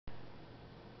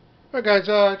Alright guys,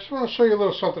 I just want to show you a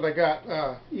little something I got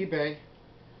eBay.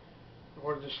 I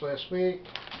ordered this last week.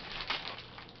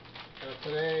 Got it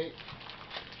today.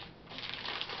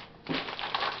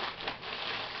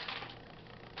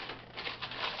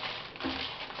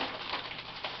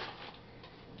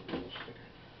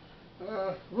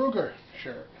 Ruger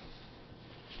shirt.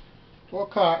 It's all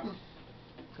cotton.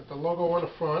 Got the logo on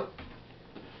the front.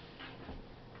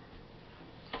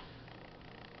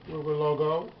 Ruger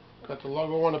logo. Got the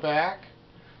logo on the back.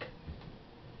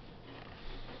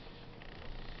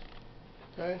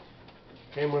 Okay.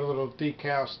 Came with a little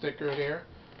decal sticker there.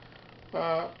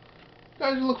 Guys,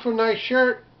 you look for a nice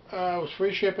shirt. It was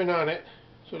free shipping on it.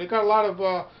 So they got a lot of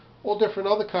all different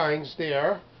other kinds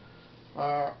there.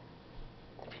 If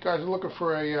you guys are looking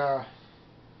for a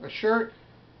shirt,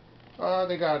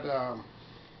 they got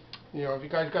if you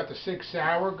guys got the Sig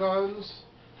Sauer guns,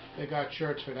 they got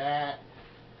shirts for that.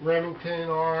 Remington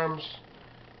arms.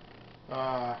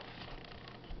 What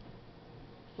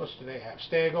do they have?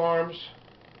 Stag arms.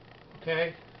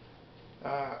 Okay.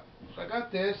 So I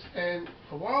got this, and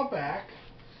a while back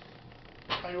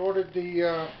I ordered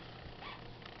the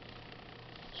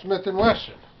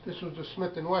Smith&Wesson. This was the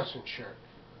Smith&Wesson shirt.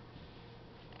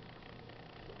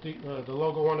 The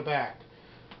logo on the back.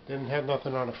 Didn't have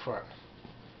nothing on the front.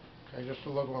 Okay, just the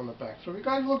logo on the back. So if you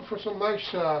guys are looking for some nice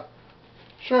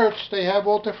shirts, they have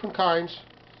all different kinds.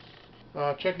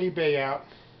 Check eBay out.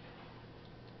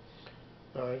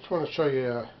 I just want to show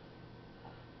you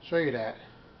that.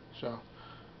 So,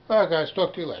 alright guys,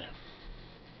 talk to you later.